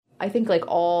I think like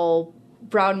all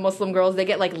brown Muslim girls, they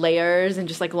get like layers and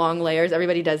just like long layers.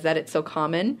 Everybody does that. It's so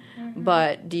common.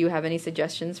 But do you have any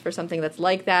suggestions for something that's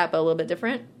like that but a little bit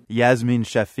different? Yasmin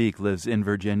Shafik lives in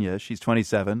Virginia. She's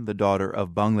 27, the daughter of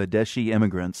Bangladeshi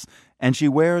immigrants, and she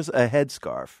wears a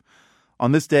headscarf.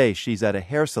 On this day, she's at a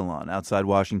hair salon outside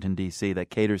Washington, D.C. that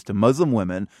caters to Muslim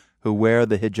women who wear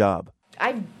the hijab.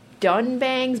 I've done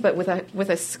bangs, but with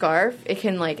a scarf, it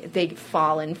can like they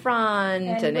fall in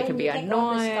front and it can be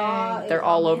annoying. They're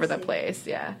all over the place.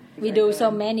 Yeah, we do so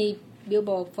many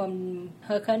billboards from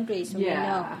her country, so we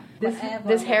know.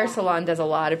 This hair salon does a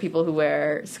lot of people who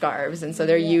wear scarves, and so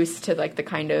they're used to like the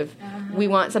kind of we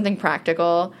want something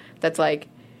practical that's like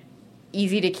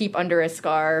easy to keep under a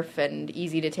scarf and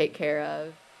easy to take care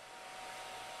of.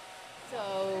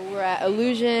 So we're at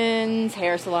Illusions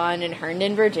Hair Salon in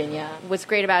Herndon, Virginia. What's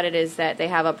great about it is that they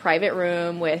have a private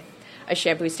room with a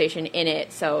shampoo station in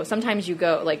it. So sometimes you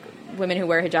go, like women who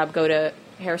wear hijab go to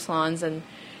hair salons and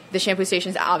the shampoo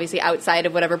station's obviously outside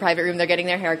of whatever private room they're getting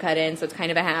their hair cut in. So it's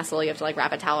kind of a hassle. You have to like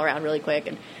wrap a towel around really quick.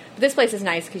 But this place is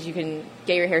nice because you can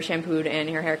get your hair shampooed and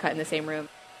your hair cut in the same room.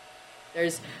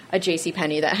 There's a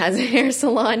JCPenney that has a hair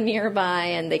salon nearby,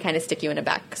 and they kind of stick you in a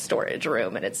back storage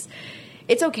room, and it's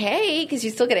okay because you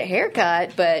still get a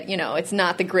haircut, but you know it's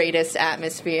not the greatest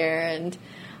atmosphere, and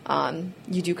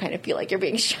you do kind of feel like you're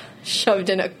being shoved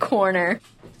in a corner.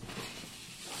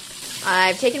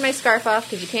 I've taken my scarf off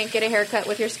because you can't get a haircut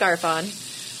with your scarf on.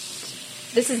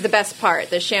 This is the best part,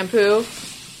 the shampoo.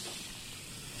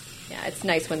 Yeah, it's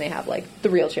nice when they have like the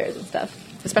real chairs and stuff,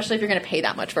 especially if you're going to pay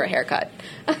that much for a haircut.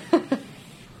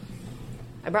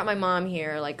 I brought my mom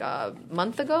here like a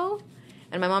month ago,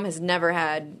 and my mom has never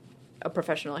had a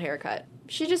professional haircut.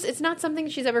 It's not something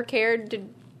she's ever cared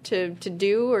to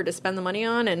do or to spend the money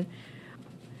on, and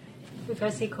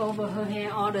because she cover her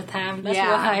hair all the time. That's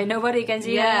why nobody can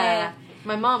see her hair.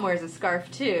 My mom wears a scarf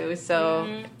too,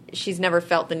 so she's never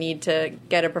felt the need to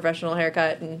get a professional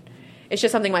haircut, and it's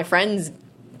just something my friends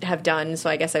have done, so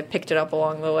I guess I picked it up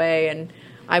along the way, and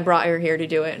I brought her here to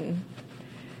do it, and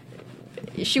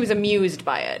she was amused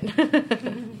by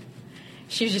it.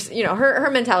 She was just, her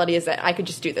mentality is that I could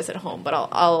just do this at home, but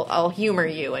I'll humor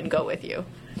you and go with you.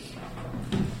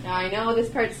 Now, I know this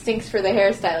part stinks for the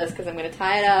hairstylist because I'm going to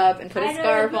tie it up and put a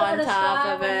scarf on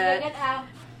top of it.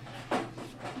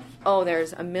 Oh,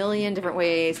 there's a million different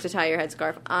ways to tie your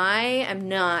headscarf. I am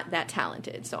not that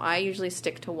talented, so I usually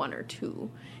stick to one or two,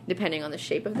 depending on the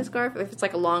shape of the scarf. If it's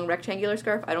like a long rectangular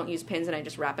scarf, I don't use pins and I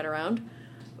just wrap it around.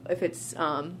 If it's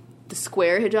the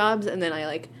square hijabs, and then I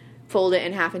like fold it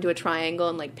in half into a triangle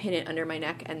and like pin it under my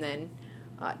neck and then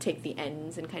take the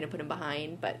ends and kind of put them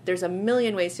behind. But there's a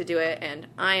million ways to do it, and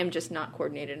I am just not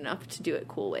coordinated enough to do it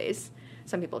cool ways.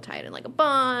 Some people tie it in like a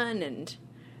bun, and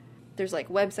there's like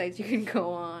websites you can go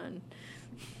on.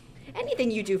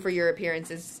 Anything you do for your appearance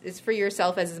is for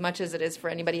yourself as much as it is for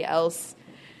anybody else.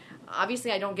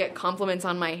 Obviously, I don't get compliments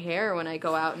on my hair when I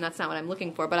go out, and that's not what I'm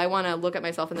looking for. But I want to look at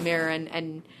myself in the mirror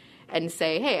and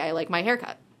say, hey, I like my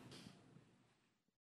haircut.